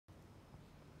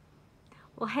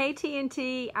Well, hey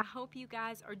TNT, I hope you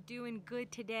guys are doing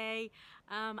good today.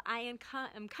 I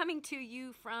am coming to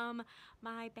you from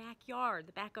my backyard,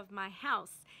 the back of my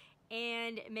house,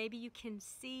 and maybe you can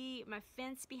see my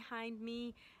fence behind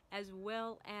me as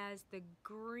well as the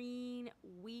green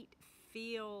wheat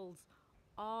fields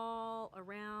all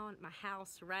around my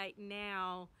house right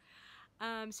now.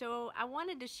 So I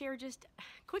wanted to share just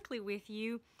quickly with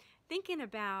you, thinking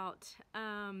about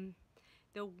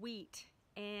the wheat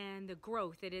and the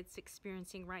growth that it's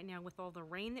experiencing right now with all the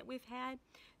rain that we've had.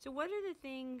 So what are the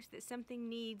things that something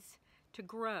needs to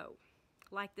grow,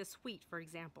 like this wheat, for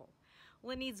example?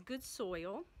 Well, it needs good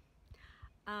soil,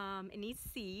 it needs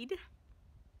seed,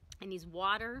 it needs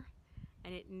water,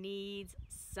 and it needs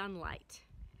sunlight.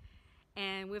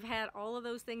 And we've had all of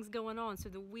those things going on, so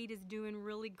the wheat is doing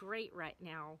really great right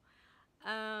now.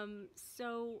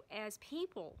 So as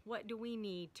people, what do we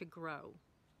need to grow?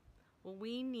 Well,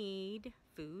 we need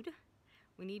food,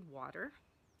 we need water,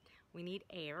 we need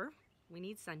air, we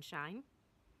need sunshine.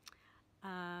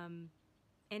 And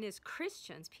as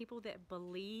Christians, people that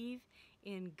believe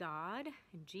in God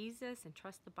and Jesus and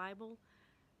trust the Bible,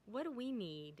 what do we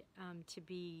need to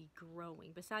be growing?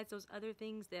 Besides those other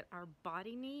things that our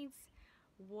body needs,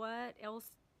 what else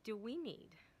do we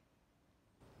need?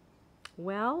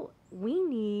 Well, we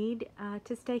need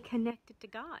to stay connected to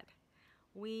God.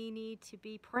 We need to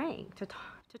be praying, to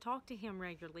talk to Him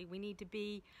regularly. We need to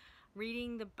be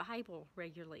reading the Bible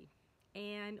regularly.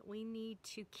 And we need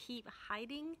to keep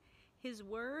hiding His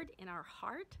Word in our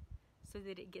heart so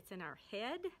that it gets in our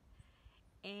head.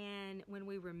 And when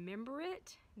we remember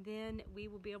it, then we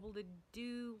will be able to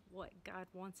do what God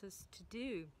wants us to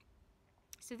do.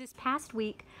 So this past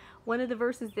week, one of the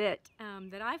verses that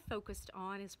I focused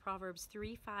on is Proverbs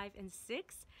 3, 5, and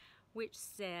 6, which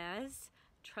says,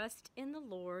 "Trust in the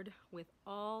Lord with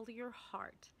all your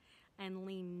heart and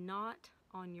lean not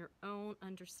on your own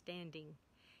understanding.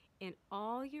 In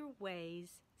all your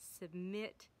ways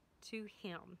submit to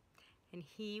Him, and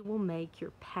He will make your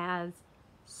paths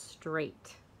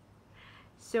straight."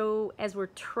 So as we're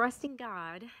trusting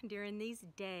God during these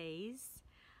days,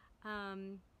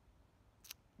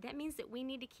 that means that we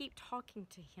need to keep talking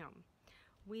to Him.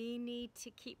 We need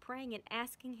to keep praying and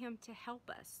asking Him to help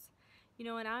us. You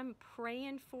know, and I'm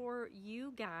praying for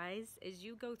you guys as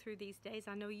you go through these days.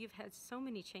 I know you've had so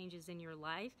many changes in your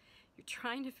life. You're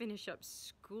trying to finish up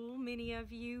school, many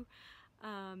of you,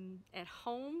 at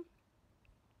home.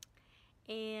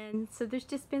 And so there's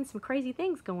just been some crazy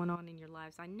things going on in your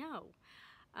lives, I know.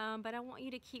 But I want you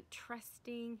to keep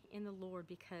trusting in the Lord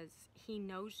because He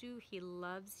knows you, He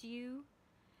loves you.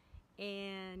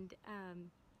 And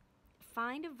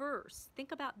find a verse.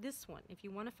 Think about this one. If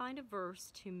you want to find a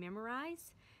verse to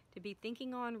memorize, to be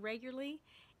thinking on regularly,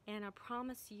 and I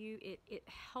promise you it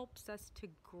helps us to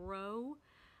grow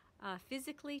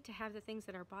physically, to have the things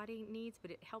that our body needs,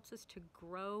 but it helps us to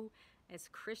grow as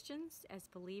Christians, as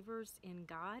believers in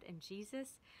God and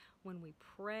Jesus, when we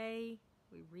pray,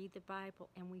 we read the Bible,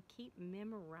 and we keep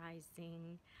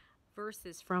memorizing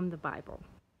verses from the Bible.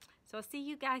 So I'll see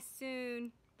you guys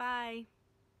soon. Bye.